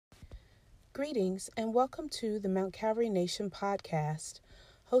Greetings and welcome to the Mount Calvary Nation podcast,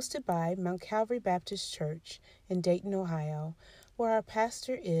 hosted by Mount Calvary Baptist Church in Dayton, Ohio, where our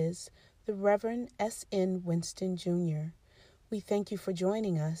pastor is the Reverend S.N. Winston Jr. We thank you for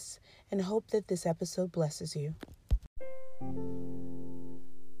joining us and hope that this episode blesses you.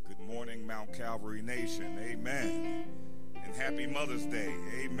 Good morning, Mount Calvary Nation. Amen. And happy Mother's Day.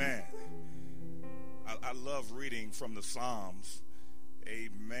 Amen. I love reading from the Psalms.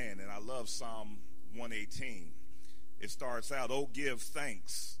 Amen. And I love Psalm 118. It starts out, "Oh, give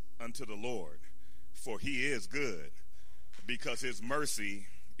thanks unto the Lord, for he is good, because his mercy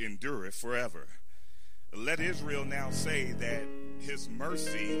endureth forever." Let Israel now say that his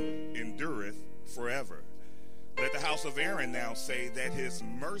mercy endureth forever. Let the house of Aaron now say that his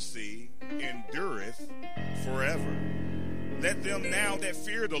mercy endureth forever. Let them now that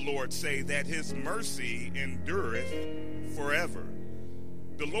fear the Lord say that his mercy endureth forever.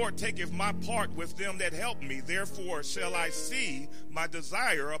 The Lord taketh my part with them that help me, therefore shall I see my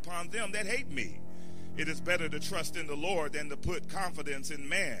desire upon them that hate me. It is better to trust in the Lord than to put confidence in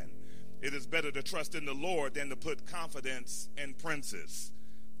man. It is better to trust in the Lord than to put confidence in princes.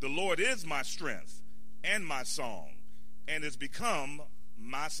 The Lord is my strength and my song, and is become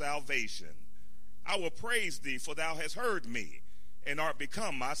my salvation. I will praise thee, for thou hast heard me, and art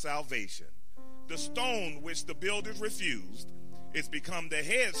become my salvation. The stone which the builders refused is become the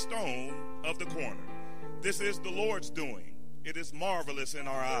headstone of the corner. This is the Lord's doing. It is marvelous in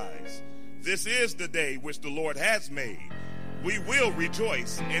our eyes. This is the day which the Lord has made. We will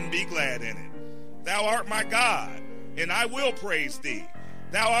rejoice and be glad in it. Thou art my God, and I will praise thee.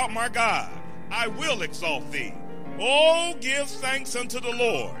 Thou art my God, I will exalt thee. Oh, give thanks unto the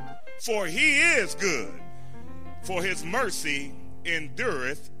Lord, for he is good, for his mercy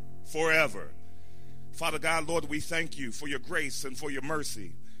endureth forever. Father God, Lord, we thank you for your grace and for your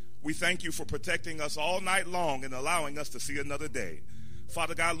mercy. We thank you for protecting us all night long and allowing us to see another day.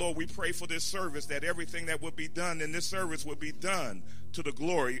 Father God, Lord, we pray for this service, that everything that will be done in this service will be done to the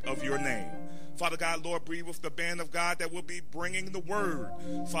glory of your name. Father God, Lord, be with the band of God that will be bringing the word,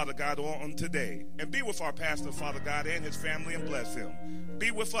 Father God, on today. And be with our pastor, Father God, and his family, and bless him.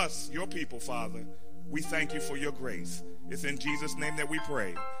 Be with us, your people, Father. We thank you for your grace. It's in Jesus' name that we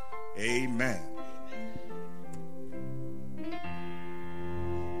pray. Amen.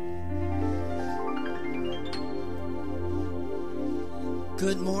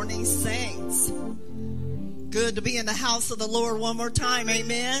 Good morning, saints. Good to be in the house of the Lord one more time.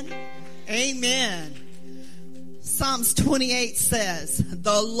 Amen. Amen. Psalms 28 says,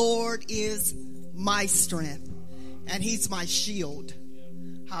 "The Lord is my strength, and he's my shield."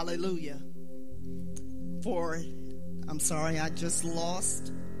 Hallelujah. I'm sorry, I just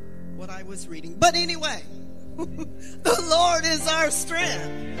lost what I was reading. But anyway, the Lord is our strength,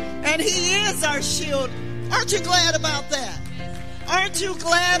 and he is our shield. Aren't you glad about that? Aren't you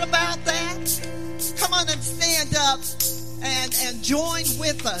glad about that? Come on and stand up and join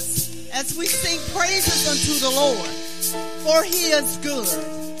with us as we sing praises unto the Lord. For he is good,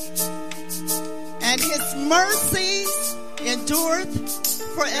 and his mercies endureth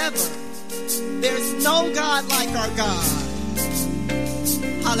forever. There's no God like our God.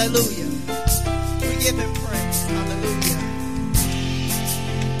 Hallelujah. We give him praise. Hallelujah.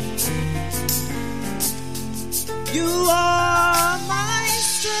 You are my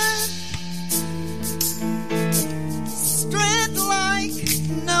strength, strength like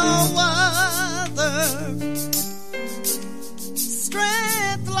no other,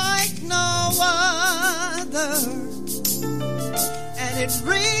 strength like no other, and it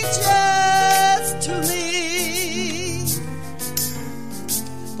reaches to me,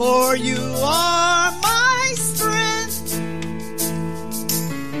 for you are my strength,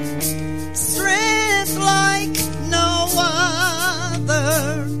 strength like no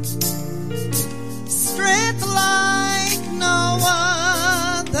other, strength like no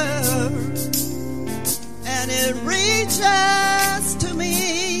other, and it reaches to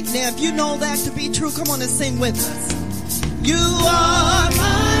me. Now, if you know that to be true, come on and sing with us. You are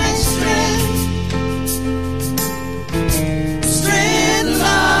my strength, strength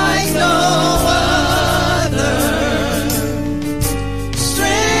like no other,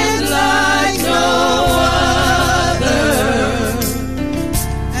 strength like no other,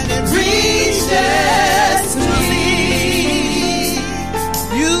 and it reaches to me.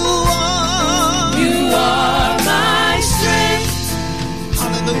 You are my strength.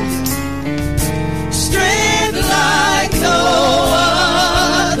 Hallelujah. Strength like no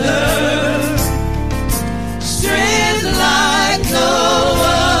other, strength like no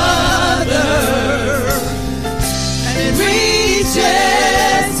other, and it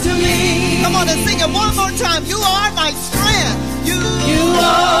reaches to me.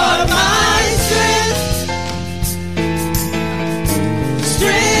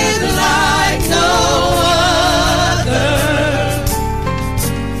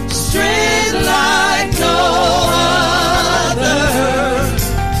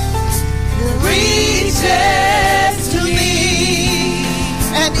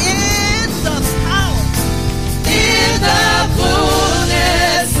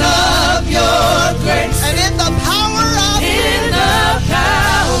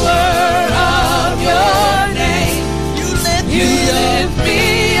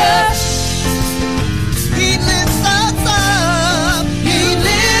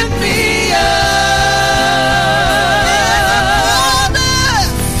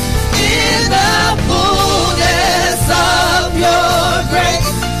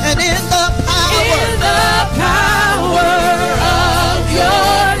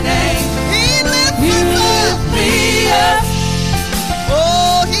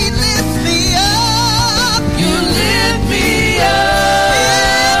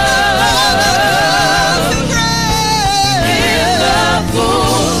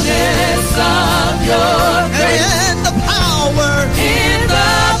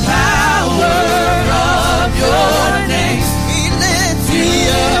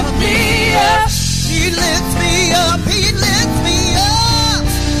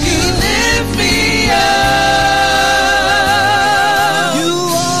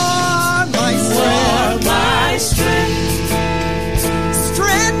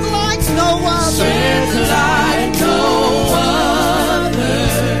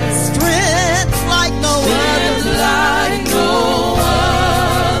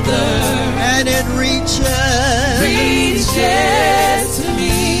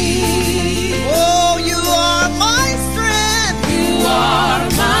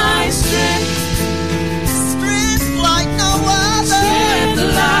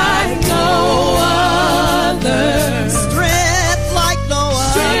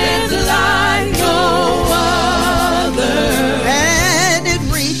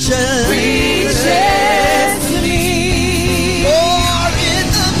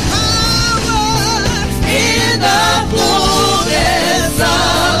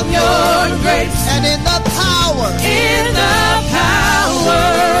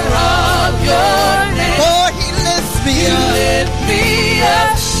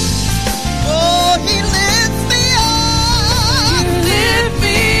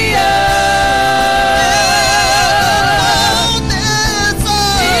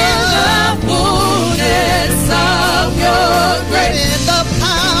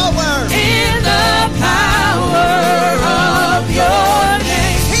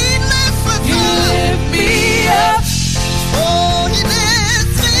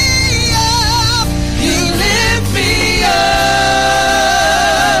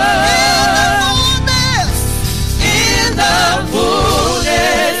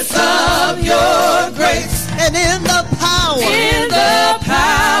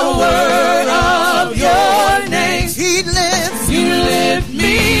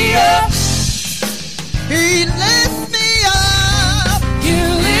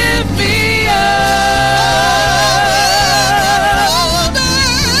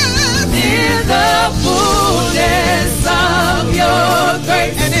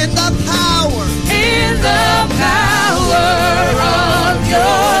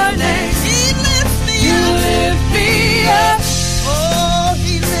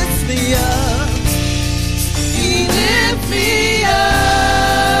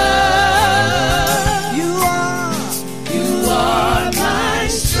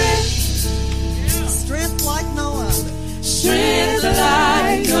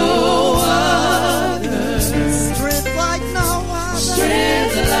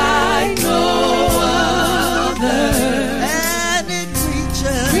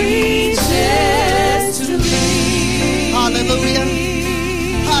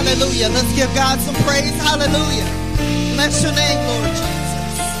 Hallelujah. Let's give God some praise. Hallelujah. Bless your name, Lord Jesus.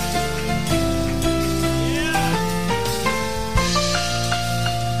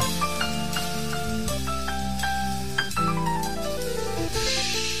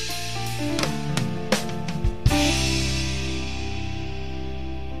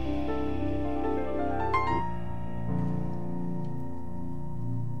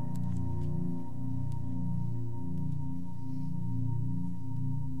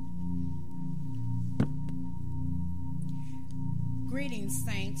 Greetings,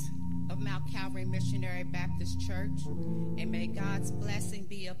 saints of Mount Calvary Missionary Baptist Church, and may God's blessing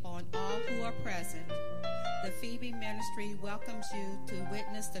be upon all who are present. The Phoebe Ministry welcomes you to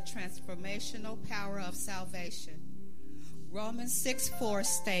witness the transformational power of salvation. Romans 6:4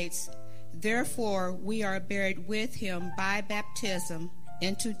 states, "Therefore we are buried with him by baptism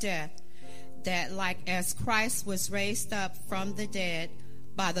into death, that like as Christ was raised up from the dead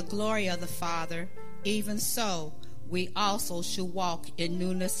by the glory of the Father, even so we also should walk in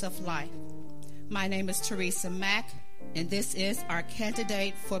newness of life." My name is Teresa Mack, and this is our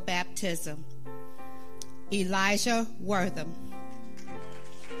candidate for baptism, Elijah Wortham.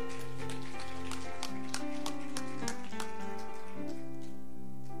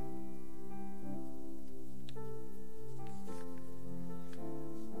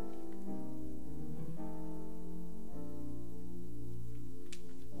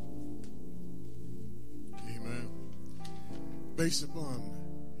 Based upon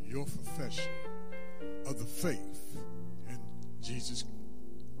your profession of the faith in Jesus,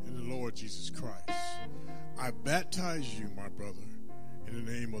 in the Lord Jesus Christ, I baptize you, my brother, in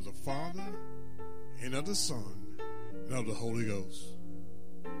the name of the Father, and of the Son, and of the Holy Ghost.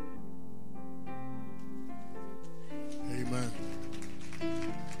 Amen.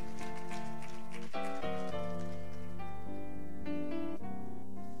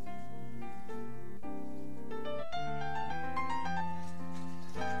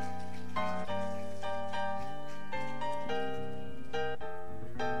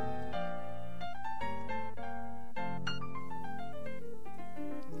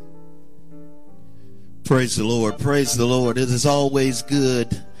 Praise the Lord. Praise the Lord. It is always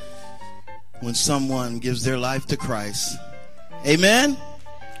good when someone gives their life to Christ. Amen.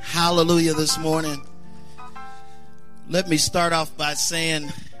 Hallelujah this morning. Let me start off by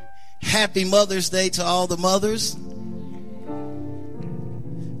saying Happy Mother's Day to all the mothers.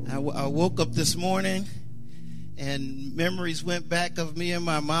 I woke up this morning and memories went back of me and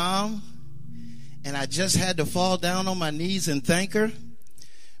my mom, and I just had to fall down on my knees and thank her.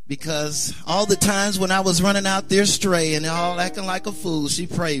 Because all the times when I was running out there stray and all acting like a fool, she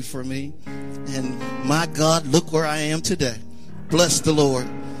prayed for me. And my God, look where I am today. Bless the Lord.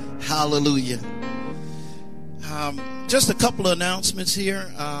 Hallelujah. Just a couple of announcements here.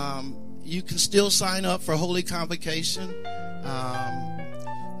 You can still sign up for Holy Convocation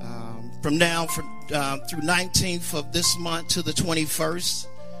from now through 19th of this month to the 21st.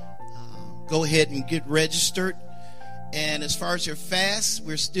 Go ahead and get registered. And as far as your fast,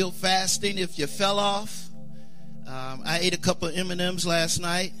 we're still fasting. If you fell off, I ate a couple of M&Ms last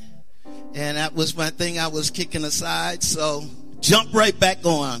night, and that was my thing I was kicking aside. So jump right back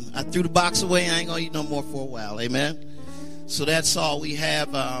on. I threw the box away. I ain't going to eat no more for a while. Amen. So that's all we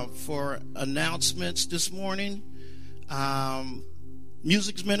have for announcements this morning.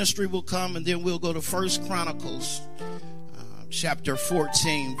 Music's ministry will come, and then we'll go to 1 Chronicles chapter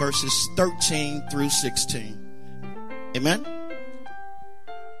 14, verses 13 through 16. Amen.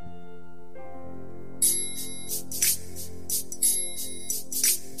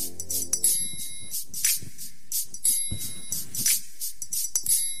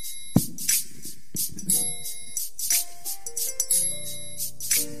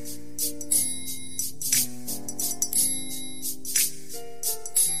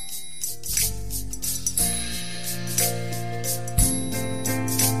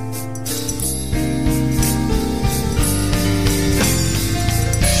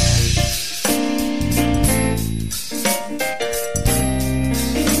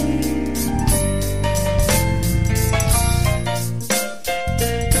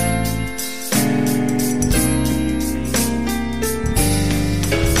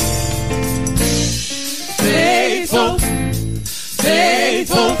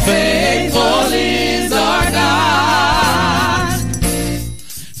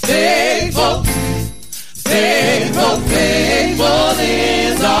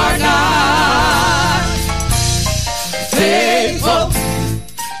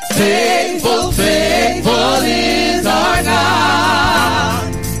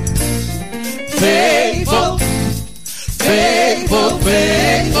 Faithful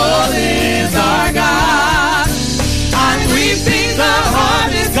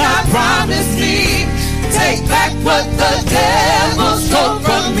take back what the devil stole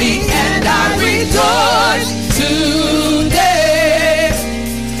from me, and I rejoice today,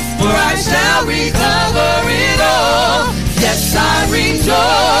 for I shall recover it all. Yes, I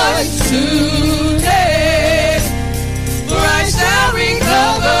rejoice today, for I shall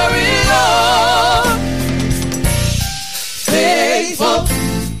recover it all. Faithful,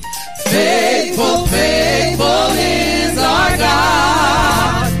 faithful, faithful is our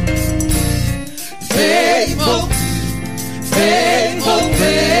God. Faithful, faithful,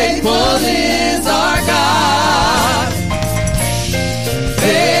 faithful is our God.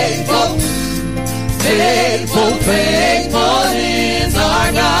 Faithful, faithful, faithful is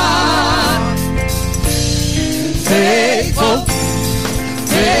our God. Faithful,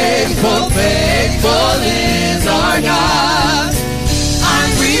 faithful, faithful is our God.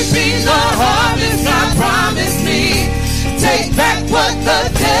 I'm reaping the harvest God promised me. Take back what the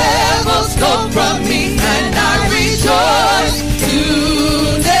devil stole from me, and I rejoice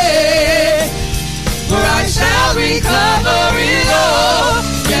today, for I shall recover it all.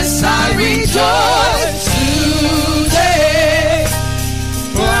 Yes, I rejoice today,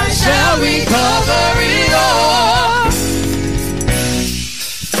 for I shall recover it all.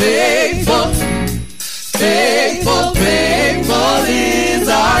 Faithful, faithful, faithful is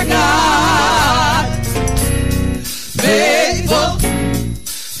our God. Faithful,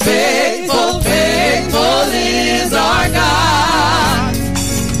 faithful, faithful is our God.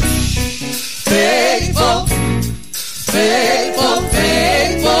 Faithful, faithful,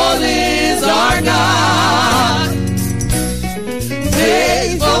 faithful is our God.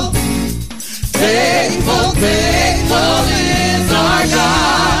 Faithful, faithful, faithful is our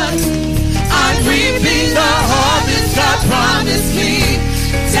God. I'm reaping the harvest God promised me.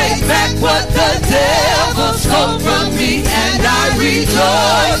 Take back what the devil stole from me, and I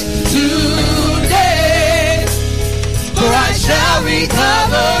rejoice today, for I shall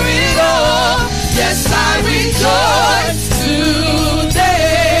recover it all. Yes, I rejoice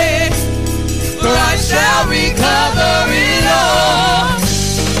today, for I shall recover it all.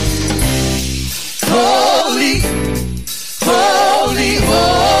 Holy, holy,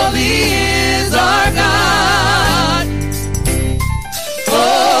 holy is our God.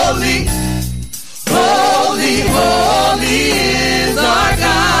 Holy, holy, holy is our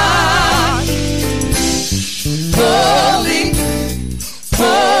God. Holy,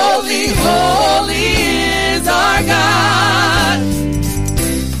 holy, holy is our God.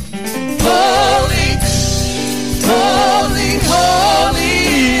 Holy, holy, holy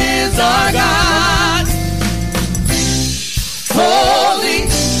is our God. Holy,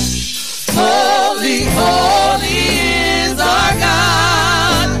 holy, holy is our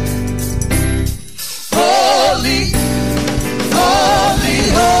God. Holy, holy,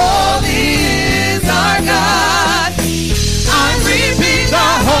 holy is our God. I'm reaping the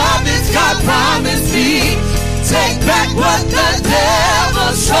harvest God promised me. Take back what the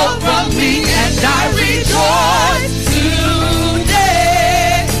devil stole from me, and I rejoice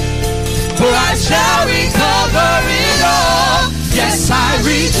today, for I shall recover it all. Yes, I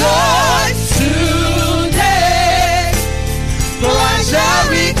rejoice today, for I shall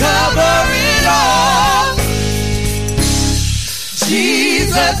recover it all.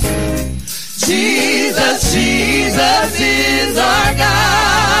 Jesus, Jesus, Jesus is our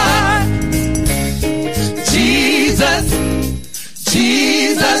God. Jesus,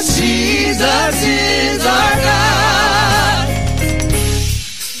 Jesus, Jesus is our God.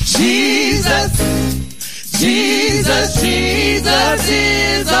 Jesus, Jesus, Jesus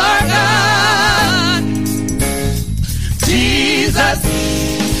is our God. Jesus,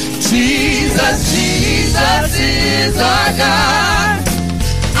 Jesus, Jesus is our God.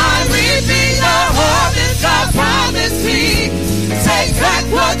 I'm reaping the harvest God promised me. Take back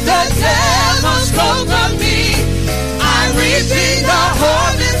what the devil stole from me. I'm reaping the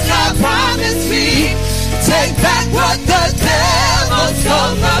harvest God promised me. Take back what the devil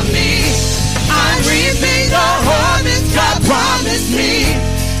stole from me. I'm reaping the harvest God promised me.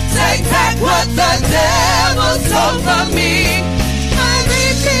 Take back what the devil stole from me. I'm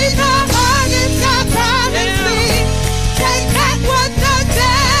reaping the harvest God promised me. Take back what the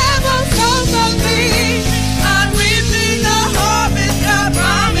devil stole from me. I'm reaping the harvest God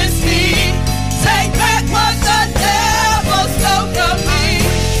promised me. Take back what the devil stole from me.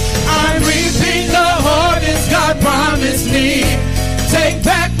 I'm reaping the harvest God promised me. Take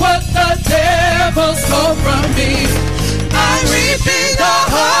back what the devil stole from me. I'm reaping the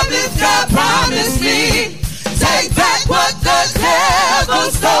harvest God promised me. Take back what the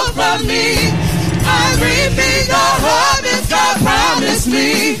devil stole from me. I'm reaping the harvest God promised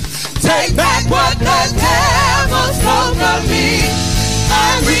me. Take take back what the devil stole from me.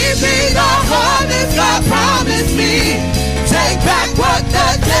 I'm reaping the harvest God promised me. Take back what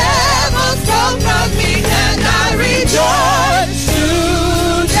the devil stole from me, and I rejoice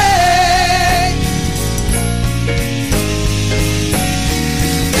today.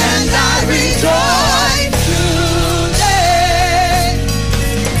 And I rejoice today.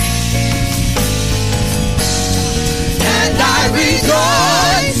 And I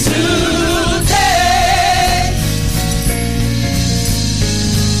rejoice today.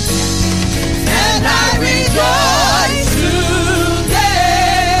 And I rejoice today.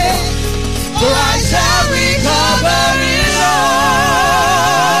 For I shall recover it all.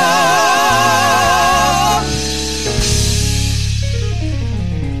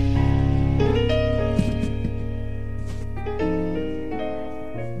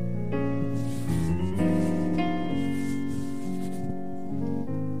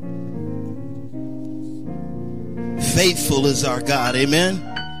 Faithful is our God. Amen.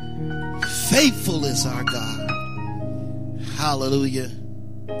 Faithful is our God. Hallelujah.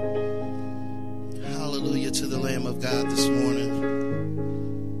 Hallelujah to the Lamb of God this morning.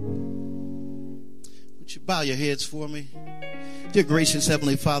 Would you bow your heads for me? Dear gracious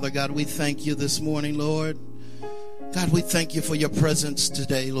Heavenly Father, God, we thank you this morning, Lord. God, we thank you for your presence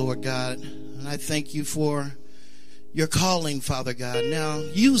today, Lord God. And I thank you for your calling, Father God. Now,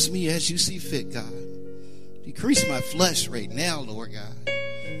 use me as you see fit, God. Decrease my flesh right now, Lord God.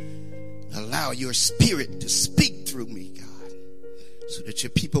 Allow your spirit to speak through me, God, so that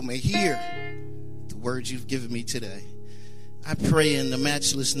your people may hear the words you've given me today. I pray in the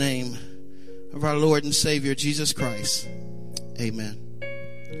matchless name of our Lord and Savior, Jesus Christ. Amen.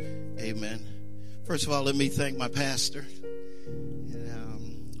 Amen. First of all, let me thank my pastor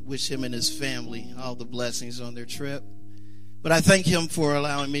and wish him and his family all the blessings on their trip. But I thank him for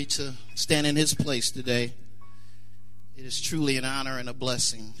allowing me to stand in his place today. It is truly an honor and a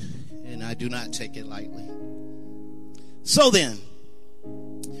blessing, and I do not take it lightly. So then,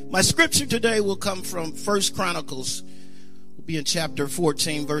 my scripture today will come from 1 Chronicles. We'll be in chapter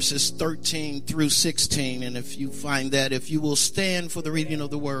 14, verses 13 through 16. And if you find that, if you will stand for the reading of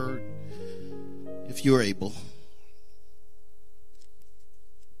the word, if you're able.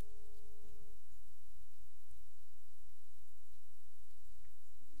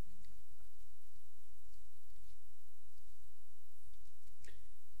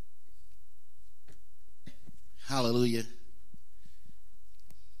 Hallelujah.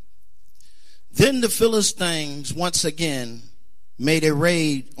 Then the Philistines once again made a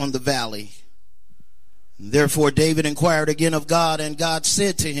raid on the valley. Therefore David inquired again of God, and God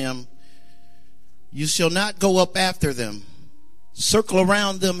said to him, you shall not go up after them. Circle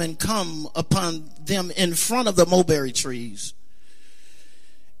around them and come upon them in front of the mulberry trees.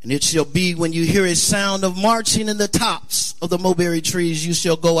 And it shall be when you hear a sound of marching in the tops of the mulberry trees, you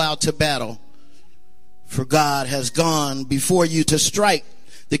shall go out to battle. For God has gone before you to strike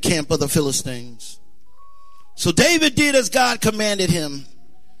the camp of the Philistines. So David did as God commanded him.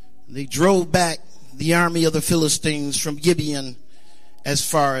 They drove back the army of the Philistines from Gibeon as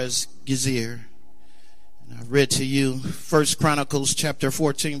far as Gezer. And I read to you 1 Chronicles chapter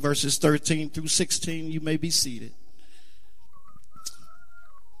 14, verses 13 through 16. You may be seated.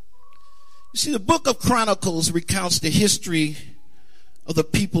 You see, the book of Chronicles recounts the history of the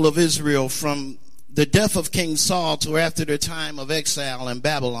people of Israel from the death of King Saul to after their time of exile in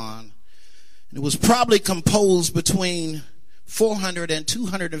Babylon. And it was probably composed between 400 and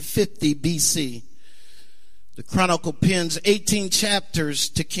 250 BC. The Chronicle pens 18 chapters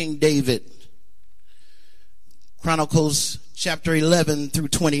to King David. Chronicles chapter 11 through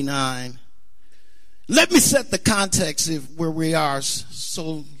 29. Let me set the context of where we are.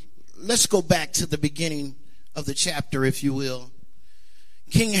 So let's go back to the beginning of the chapter, if you will.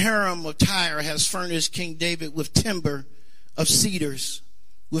 King Hiram of Tyre has furnished King David with timber of cedars,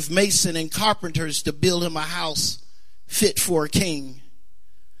 with mason and carpenters to build him a house fit for a king.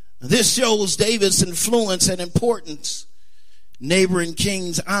 This shows David's influence and importance. Neighboring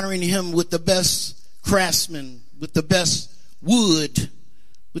kings honoring him with the best craftsmen, with the best wood,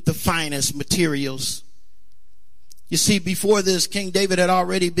 with the finest materials. You see, before this, King David had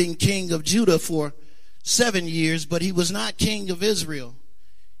already been king of Judah for 7 years, but he was not king of Israel.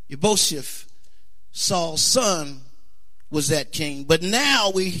 Mephibosheth, Saul's son, was that king. But now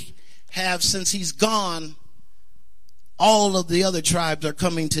we have, since he's gone, all of the other tribes are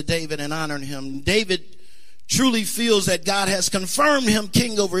coming to David and honoring him. David truly feels that God has confirmed him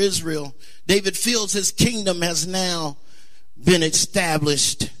king over Israel. David feels his kingdom has now been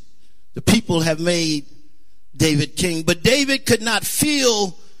established. The people have made David king. But David could not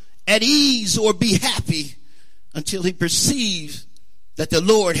feel at ease or be happy until he perceived that the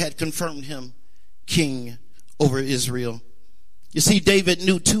Lord had confirmed him king over Israel. You see, David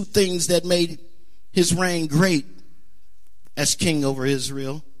knew two things that made his reign great as king over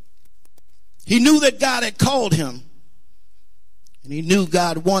Israel. He knew that God had called him, and he knew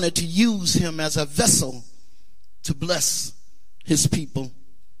God wanted to use him as a vessel to bless his people.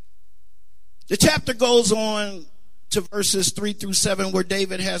 The chapter goes on to verses 3 through 7 where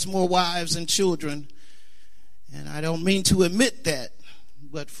David has more wives and children. And I don't mean to admit that,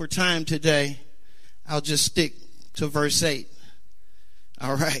 but for time today, I'll just stick to verse 8.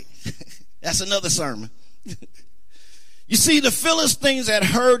 All right. That's another sermon. You see, the Philistines had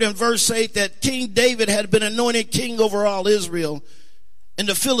heard in verse 8 that King David had been anointed king over all Israel. And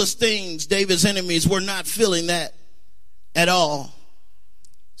the Philistines, David's enemies, were not feeling that at all.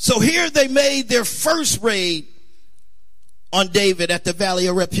 So here they made their first raid on David at the Valley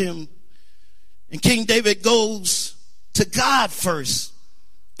of Rephaim. And King David goes to God first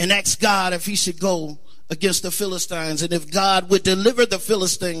and asks God if he should go against the Philistines and if God would deliver the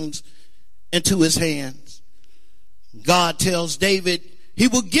Philistines into his hands. God tells David he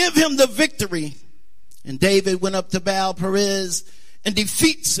will give him the victory. And David went up to Baal Perez and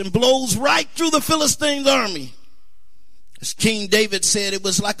defeats and blows right through the Philistines' army. As King David said, it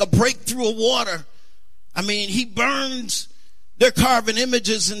was like a breakthrough of water. I mean, he burns their carven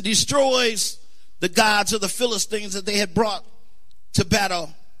images and destroys the gods of the Philistines that they had brought to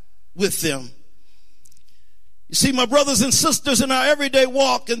battle with them. You see, my brothers and sisters, in our everyday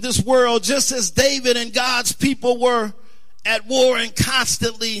walk in this world, just as David and God's people were at war and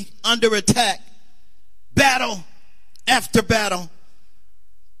constantly under attack, battle after battle,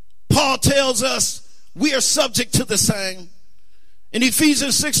 Paul tells us we are subject to the same. In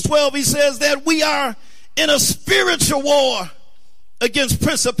Ephesians 6:12, he says that we are in a spiritual war against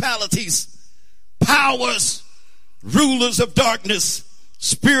principalities, powers, rulers of darkness,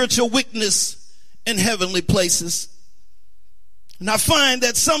 spiritual wickedness in heavenly places. And I find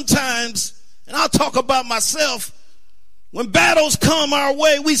that sometimes, and I'll talk about myself, when battles come our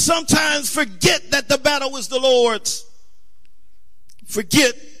way, we sometimes forget that the battle was the Lord's.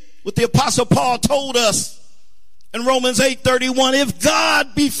 Forget what the Apostle Paul told us in Romans 8:31. If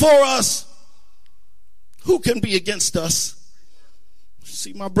God be for us, who can be against us?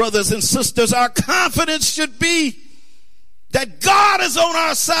 See, my brothers and sisters, our confidence should be that God is on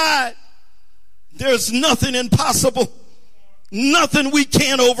our side. There's nothing impossible, nothing we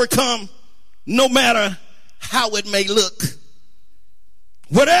can't overcome, no matter how it may look.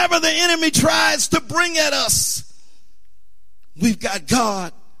 Whatever the enemy tries to bring at us, we've got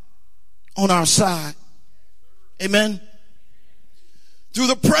God on our side. Amen. Through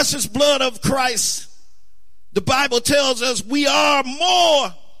the precious blood of Christ, the Bible tells us we are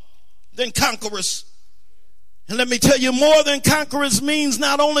more than conquerors. And let me tell you, more than conquerors means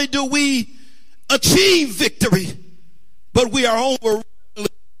not only do we achieve victory, but we are over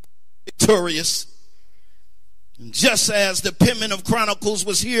victorious. And just as the penman of Chronicles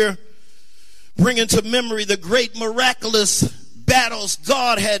was here bringing to memory the great miraculous battles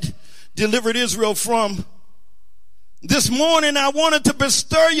God had delivered Israel from, this morning I wanted to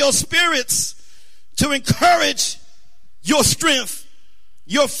bestir your spirits to encourage your strength,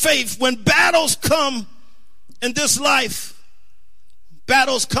 your faith. When battles come in this life,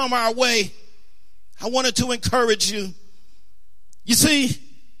 battles come our way, I wanted to encourage you. You see,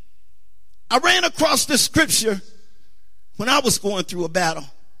 I ran across this scripture when I was going through a battle.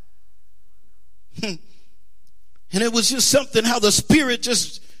 And it was just something how the Spirit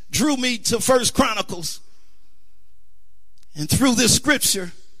just drew me to 1 Chronicles. And through this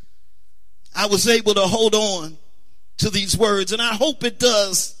scripture, I was able to hold on to these words. And I hope it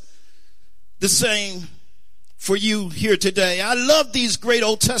does the same for you here today. I love these great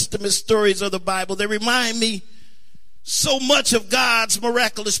Old Testament stories of the Bible. They remind me so much of God's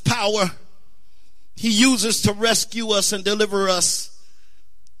miraculous power He uses to rescue us and deliver us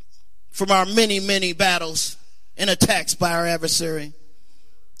from our many, many battles and attacks by our adversary.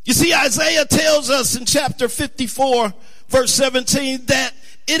 You see, Isaiah tells us in chapter 54, verse 17, that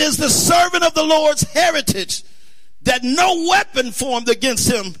it is the servant of the Lord's heritage that no weapon formed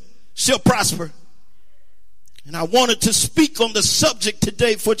against him shall prosper. And I wanted to speak on the subject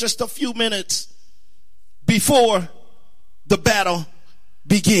today for just a few minutes before the battle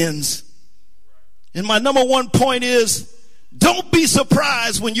begins. And my number one point is, don't be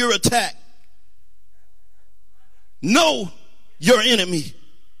surprised when you're attacked. Know your enemy.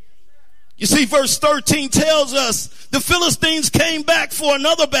 You see, verse 13 tells us the Philistines came back for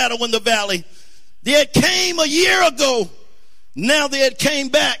another battle in the valley. They had came a year ago. Now they had came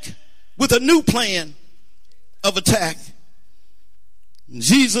back with a new plan of attack.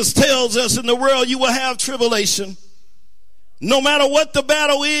 Jesus tells us, in the world you will have tribulation. No matter what the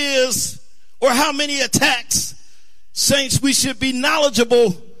battle is or how many attacks, saints, we should be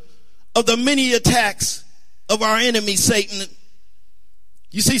knowledgeable of the many attacks of our enemy, Satan.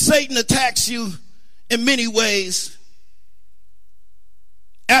 You see, Satan attacks you in many ways.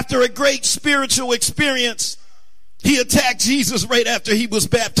 After a great spiritual experience, he attacked Jesus right after he was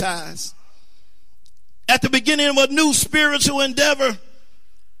baptized. At the beginning of a new spiritual endeavor,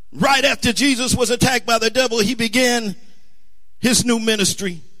 right after Jesus was attacked by the devil, he began his new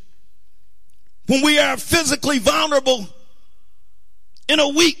ministry. When we are physically vulnerable, in a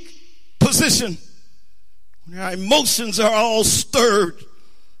weak position, when our emotions are all stirred.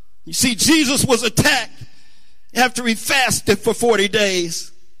 You see, Jesus was attacked after he fasted for 40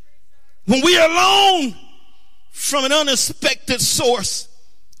 days. When we are alone from an unexpected source,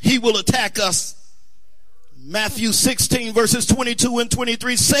 he will attack us. Matthew 16 verses 22 and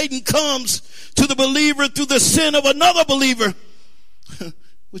 23, Satan comes to the believer through the sin of another believer,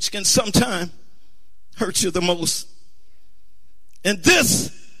 which can sometimes hurt you the most. And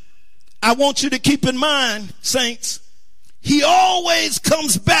this, I want you to keep in mind, saints, he always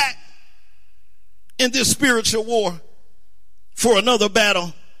comes back in this spiritual war for another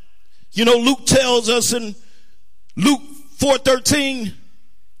battle. You know, Luke tells us in Luke 4:13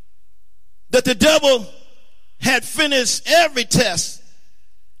 that the devil had finished every test.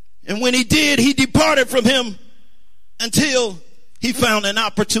 And when he did, he departed from him until he found an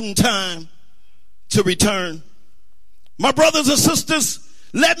opportune time to return. My brothers and sisters,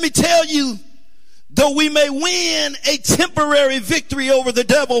 let me tell you, though we may win a temporary victory over the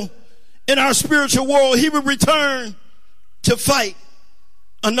devil in our spiritual world, he will return to fight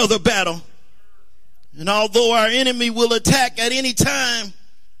another battle. And although our enemy will attack at any time,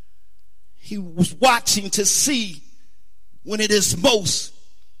 he was watching to see when it is most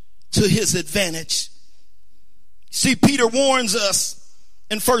to his advantage. See, Peter warns us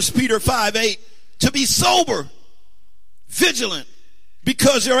in 1 Peter 5:8 to be sober, vigilant,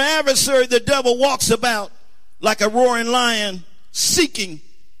 because your adversary, the devil, walks about like a roaring lion, seeking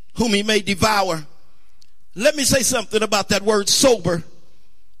whom he may devour. Let me say something about that word sober.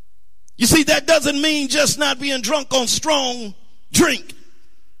 You see, that doesn't mean just not being drunk on strong drink.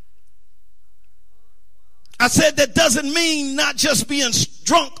 I said that doesn't mean not just being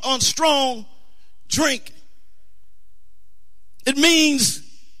drunk on strong drink. It means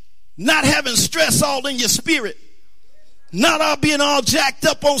not having stress all in your spirit. Not all being all jacked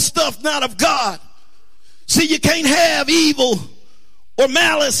up on stuff not of God. See, you can't have evil or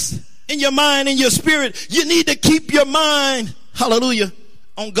malice in your mind and your spirit. You need to keep your mind, hallelujah,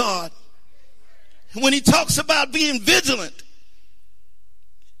 on God. When he talks about being vigilant,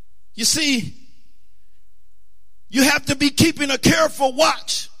 you see, you have to be keeping a careful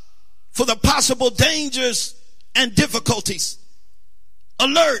watch for the possible dangers and difficulties.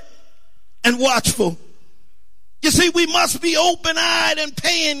 Alert and watchful. You see, we must be open-eyed and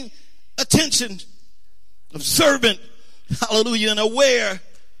paying attention, observant, hallelujah, and aware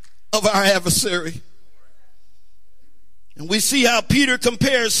of our adversary. And we see how Peter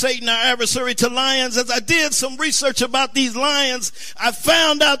compares Satan, our adversary, to lions. As I did some research about these lions, I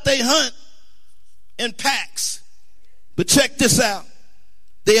found out they hunt in packs. But check this out.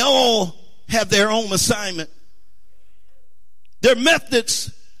 They all have their own assignment. Their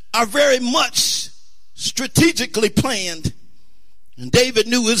methods are very much strategically planned. And David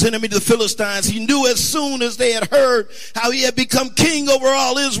knew his enemy, the Philistines. He knew as soon as they had heard how he had become king over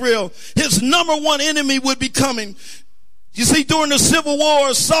all Israel, his number one enemy would be coming. You see, during the civil war,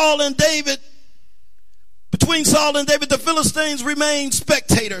 between Saul and David, the Philistines remained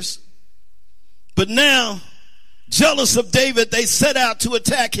spectators. But now, jealous of David, they set out to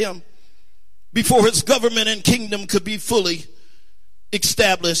attack him before his government and kingdom could be fully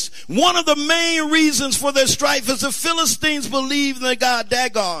established. One of the main reasons for their strife is the Philistines believed in the God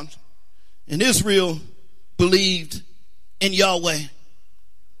Dagon, and Israel believed in Yahweh.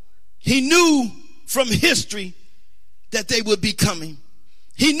 He knew from history that they would be coming.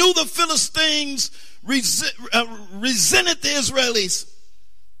 He knew the Philistines resented the Israelis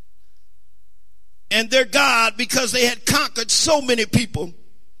and their God because they had conquered so many people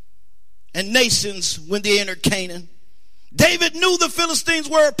and nations when they entered Canaan. David knew the Philistines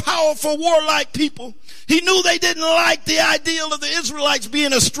were a powerful, warlike people. He knew they didn't like the ideal of the Israelites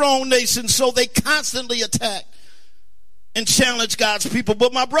being a strong nation, so they constantly attacked and challenged God's people.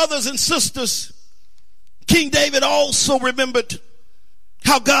 But my brothers and sisters, King David also remembered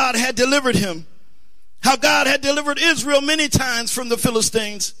how God had delivered him, how God had delivered Israel many times from the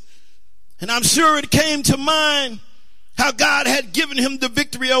Philistines. And I'm sure it came to mind how God had given him the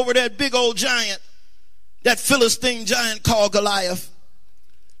victory over that big old giant, that Philistine giant called Goliath.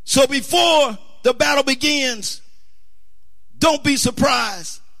 So before the battle begins, don't be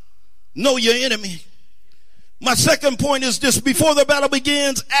surprised. Know your enemy. My second point is this: before the battle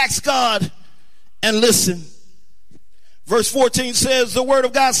begins, ask God and listen. Verse 14 says, the word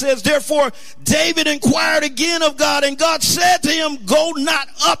of God says, therefore David inquired again of God, and God said to him, go not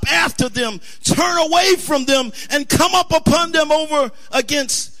up after them, turn away from them, and come up upon them over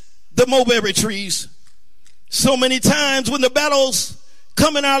against the mulberry trees. So many times when the battles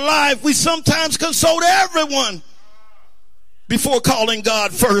come in our life, we sometimes consult everyone before calling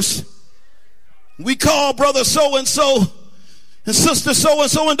God first. We call brother so-and-so and sister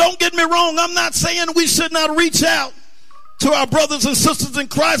so-and-so, and don't get me wrong, I'm not saying we should not reach out to our brothers and sisters in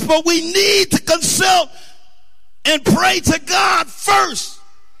Christ, but we need to consult and pray to God first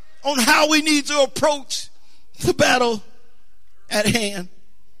on how we need to approach the battle at hand.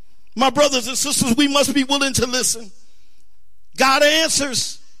 My brothers and sisters, we must be willing to listen. God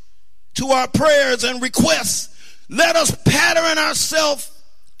answers to our prayers and requests. Let us pattern ourselves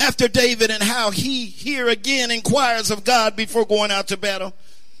after David and how he here again inquires of God before going out to battle.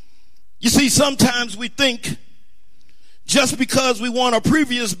 You see, sometimes we think just because we won a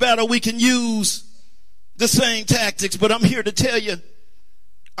previous battle, we can use the same tactics. But I'm here to tell you,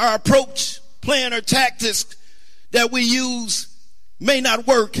 our approach, plan, or tactics that we use may not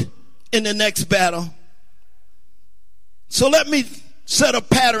work in the next battle. So let me set a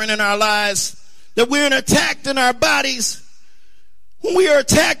pattern in our lives that we're attacked in our bodies, when we are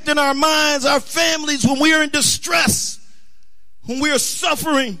attacked in our minds, our families, when we are in distress, when we are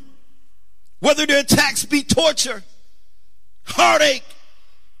suffering, whether the attacks be torture, heartache,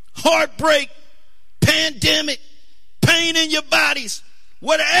 heartbreak, pandemic, pain in your bodies,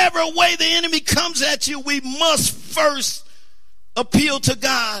 whatever way the enemy comes at you, we must first appeal to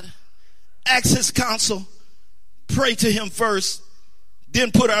God, ask his counsel, pray to him first,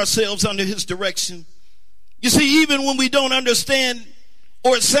 then put ourselves under his direction. You see, even when we don't understand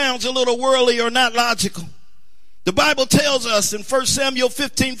or it sounds a little worldly or not logical, the Bible tells us in 1 Samuel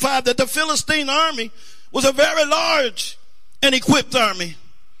 15:5 that the Philistine army was a very large and equipped army.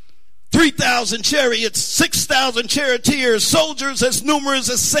 3,000 chariots, 6,000 charioteers, soldiers as numerous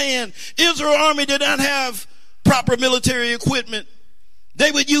as sand. Israel's army did not have proper military equipment.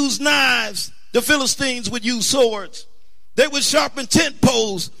 They would use knives. The Philistines would use swords. They would sharpen tent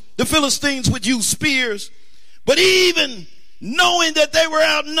poles. The Philistines would use spears. But even knowing that they were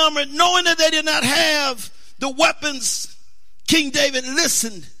outnumbered, knowing that they did not have the weapons, King David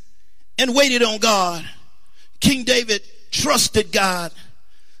listened and waited on God. King David trusted God.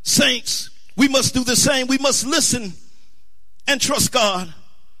 Saints, we must do the same. We must listen and trust God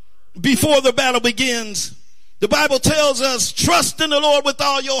before the battle begins. The Bible tells us, trust in the Lord with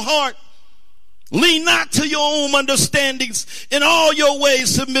all your heart. Lean not to your own understandings. In all your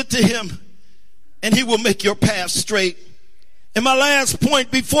ways submit to him, and he will make your path straight. And my last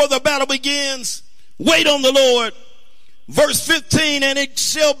point, before the battle begins, wait on the Lord. Verse 15, and it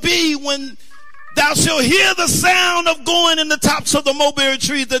shall be when thou shalt hear the sound of going in the tops of the mulberry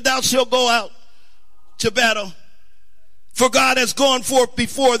trees, that thou shalt go out to battle. For God has gone forth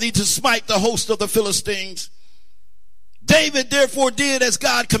before thee to smite the host of the Philistines. David therefore did as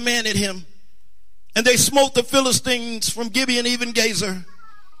God commanded him, and they smote the Philistines from Gibeon even Gazer.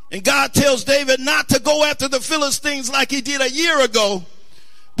 And God tells David not to go after the Philistines like he did a year ago,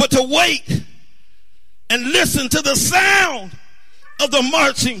 but to wait and listen to the sound of the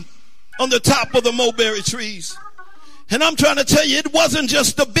marching on the top of the mulberry trees. And I'm trying to tell you, it wasn't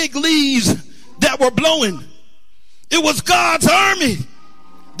just the big leaves that were blowing. It was God's army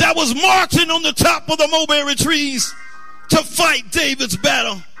that was marching on the top of the mulberry trees to fight David's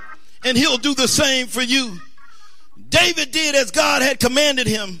battle. And he'll do the same for you. David did as God had commanded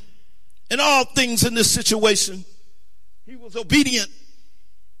him in all things in this situation. He was obedient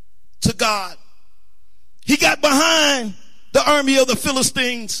to God. He got behind the army of the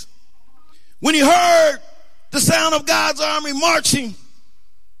Philistines. When he heard the sound of God's army marching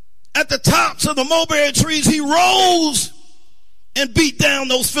at the tops of the mulberry trees, he rose and beat down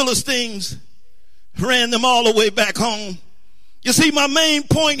those Philistines, ran them all the way back home. You see, my main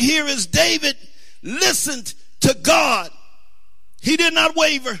point here is David listened to God. He did not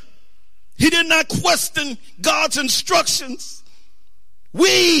waver. He did not question God's instructions.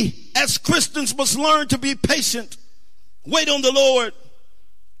 We as Christians must learn to be patient. Wait on the Lord,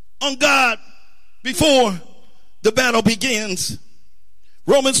 on God, before the battle begins.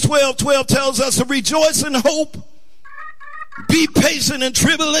 Romans 12:12 tells us to rejoice in hope, be patient in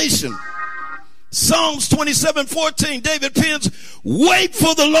tribulation, Psalms 27:14, David pens, wait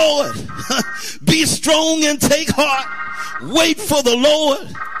for the Lord. Be strong and take heart. Wait for the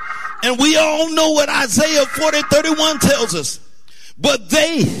Lord. And we all know what Isaiah 40:31 tells us. But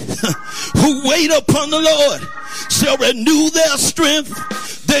they who wait upon the Lord shall renew their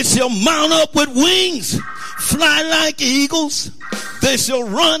strength. They shall mount up with wings, fly like eagles. They shall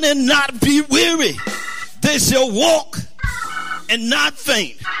run and not be weary. They shall walk and not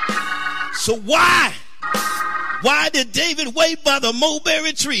faint. So why did David wait by the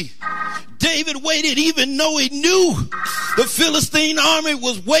mulberry tree? David waited even though he knew the Philistine army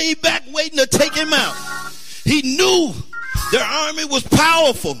was way back waiting to take him out. He knew their army was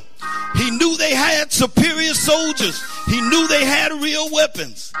powerful. He knew they had superior soldiers. He knew they had real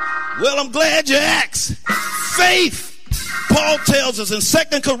weapons. Well, I'm glad you asked. Faith. Paul tells us in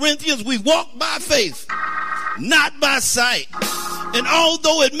 2 Corinthians, we walk by faith, not by sight. And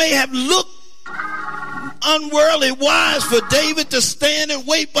although it may have looked unworldly wise for David to stand and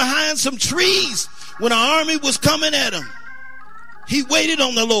wait behind some trees when an army was coming at him, he waited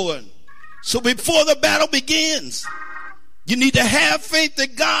on the Lord. So before the battle begins, you need to have faith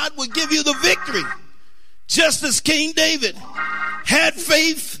that God will give you the victory. Just as King David had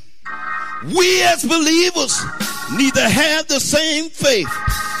faith, we as believers need to have the same faith.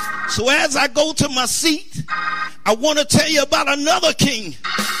 So as I go to my seat, I want to tell you about another king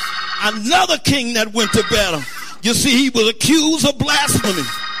that went to battle. You see, he was accused of blasphemy,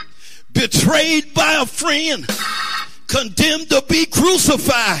 betrayed by a friend, condemned to be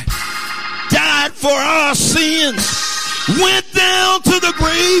crucified, died for our sins, went down to the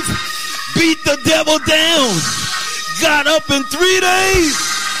grave, beat the devil down, got up in 3 days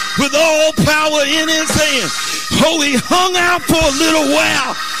with all power in his hand. Oh, he hung out for a little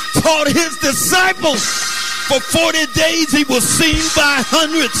while, taught his disciples. For 40 days he was seen by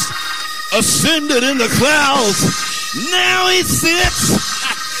hundreds, ascended in the clouds. Now he sits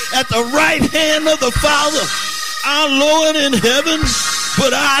at the right hand of the Father, our Lord in heaven.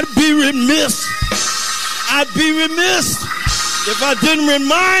 But I'd be remiss if I didn't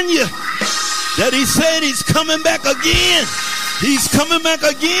remind you that he said he's coming back again. He's coming back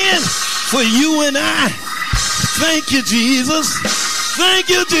again for you and I. Thank you, Jesus. Thank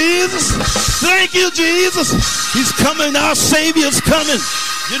you, Jesus. Thank you, Jesus. He's coming. Our Savior's coming.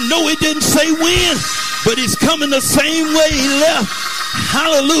 You know he didn't say when, but he's coming the same way he left.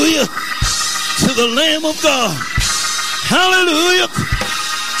 Hallelujah to the Lamb of God. Hallelujah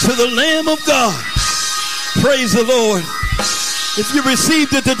to the Lamb of God. Praise the Lord. If you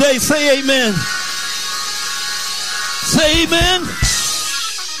received it today, say amen. Say amen.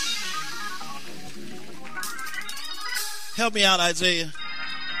 Help me out, Isaiah.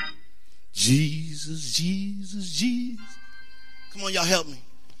 Jesus, Jesus, Jesus. Come on, y'all help me.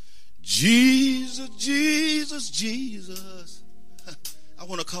 Jesus, Jesus, Jesus. I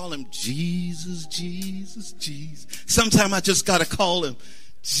want to call him Jesus, Jesus, Jesus. Sometimes I just got to call him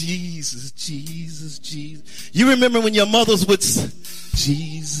Jesus, Jesus, Jesus. You remember when your mothers would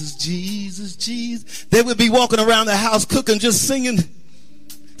Jesus, Jesus, Jesus. They would be walking around the house cooking, just singing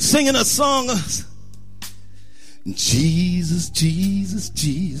a song. Jesus, Jesus,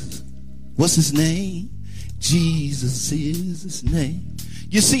 Jesus. What's his name? Jesus is his name.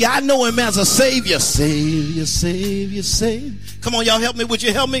 You see, I know him as a Savior. Savior, Savior, Savior. Come on, y'all help me. Would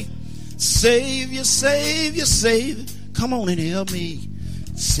you help me? Savior, Savior, Savior. Come on and help me.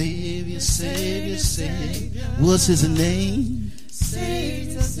 Savior, Savior, Savior. What's his name?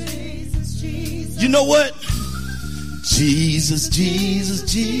 Savior, Savior, Jesus. You know what? Jesus, Jesus,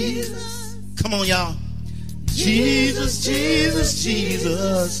 Jesus. Come on, y'all. Jesus, Jesus,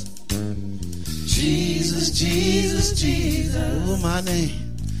 Jesus. Jesus, Jesus, Jesus. Oh, my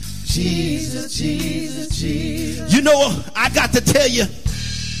name. Jesus, Jesus, Jesus. You know, I got to tell you,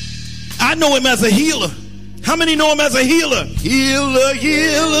 I know him as a healer. How many know him as a healer? Healer,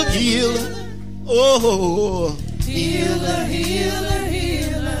 healer, healer. Oh. Healer, healer,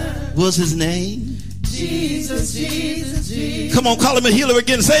 healer. What's his name? Jesus, Jesus, Jesus. Come on, call him a healer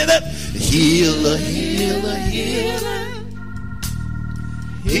again. Say that. Healer, healer, healer.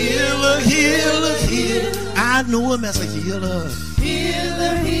 Healer, healer, healer. I know him as a healer.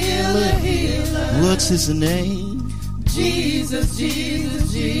 Healer, healer, healer. What's his name? Jesus,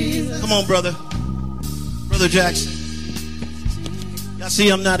 Jesus, Jesus. Come on, brother. Brother Jackson. Y'all see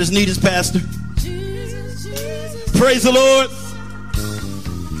I'm not as neat as Pastor. Jesus, Jesus. Praise the Lord.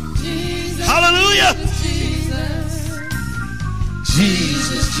 Jesus, hallelujah.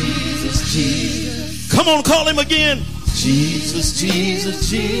 Jesus, Jesus, Jesus. Come on, call him again. Jesus, Jesus,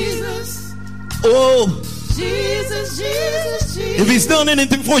 Jesus. Oh, Jesus, Jesus, Jesus. If he's done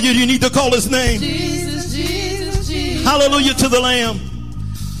anything for you, you need to call his name. Jesus, Jesus, Jesus. Hallelujah to the Lamb.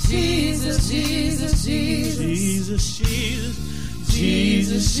 Jesus, Jesus, Jesus. Jesus, Jesus.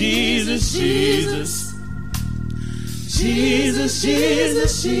 Jesus, Jesus, Jesus. Jesus,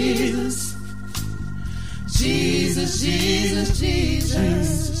 Jesus, Jesus. Jesus, Jesus, Jesus. Jesus,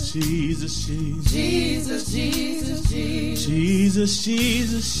 Jesus. Jesus, Jesus, Jesus. Jesus,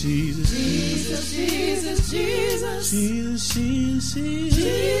 Jesus, Jesus. Jesus, Jesus, Jesus. Jesus,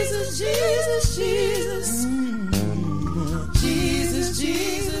 Jesus, Jesus. Jesus, Jesus,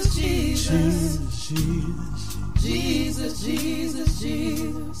 Jesus. Jesus, Jesus, Jesus. Jesus, Jesus,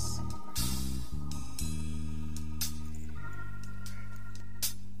 Jesus.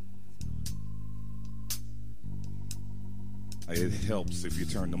 It helps if you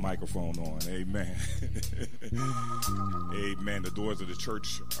turn the microphone on. Amen. Amen. The doors of the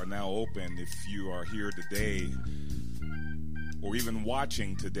church are now open. If you are here today or even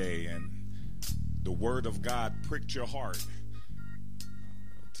watching today and the word of God pricked your heart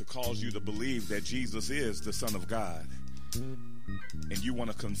to cause you to believe that Jesus is the Son of God and you want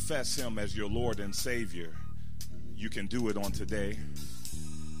to confess him as your Lord and Savior, you can do it on today.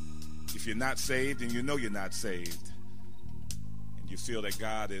 If you're not saved and you know you're not saved, you feel that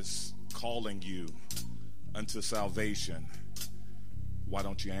God is calling you unto salvation, why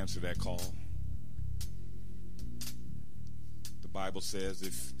don't you answer that call? The Bible says,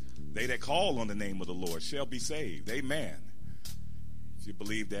 if they that call on the name of the Lord shall be saved. Amen. If you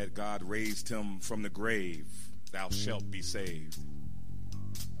believe that God raised him from the grave, thou shalt be saved.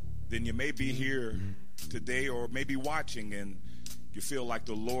 Then you may be here today or maybe watching and you feel like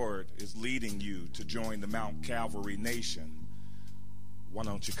the Lord is leading you to join the Mount Calvary Nation. Why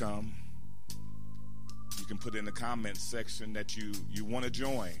don't you come? You can put in the comments section that you want to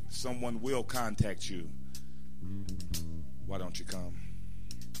join. Someone will contact you. Why don't you come?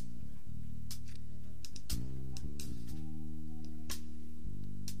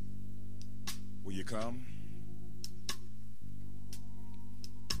 Will you come?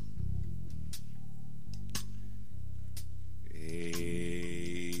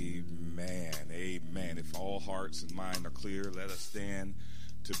 Amen. Amen. If all hearts and minds are clear, let us stand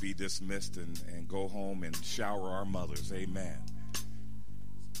to be dismissed and go home and shower our mothers. Amen.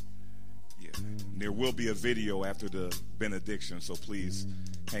 Yeah. There will be a video after the benediction, so please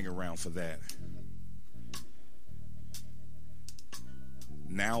hang around for that.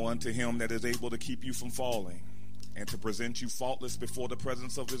 Now unto him that is able to keep you from falling and to present you faultless before the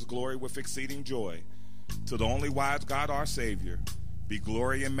presence of his glory with exceeding joy, to the only wise God our Savior, be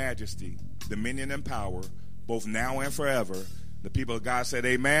glory and majesty, dominion and power, both now and forever. The people of God said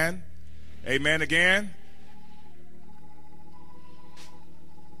amen. Amen again.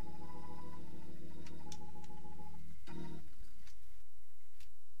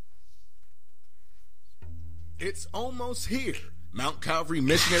 It's almost here. Mount Calvary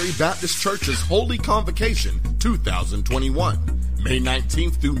Missionary Baptist Church's Holy Convocation 2021. May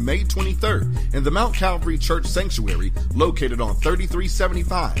 19th through May 23rd in the Mount Calvary Church Sanctuary located on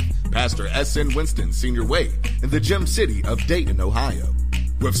 3375 Pastor S.N. Winston Senior Way in the Gem City of Dayton, Ohio.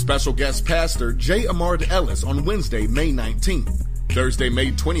 With special guest pastor J. Amard Ellis on Wednesday, May 19th. Thursday,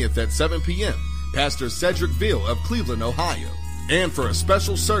 May 20th at 7 p.m. Pastor Cedric Veal of Cleveland, Ohio. And for a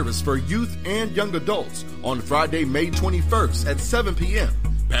special service for youth and young adults on Friday, May 21st at 7 p.m.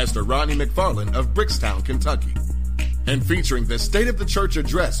 Pastor Ronnie McFarland of Brickstown, Kentucky. And featuring the State of the Church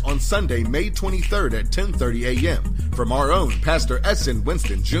address on Sunday, May 23rd at 10:30 a.m. from our own Pastor S.N.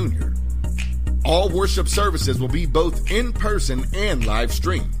 Winston Jr. All worship services will be both in person and live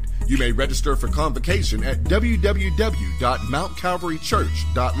streamed. You may register for convocation at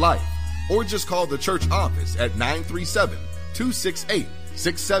www.mountcalvarychurch.life or just call the church office at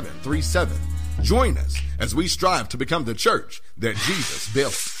 937-268-6737. Join us as we strive to become the church that Jesus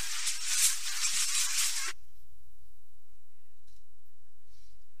built.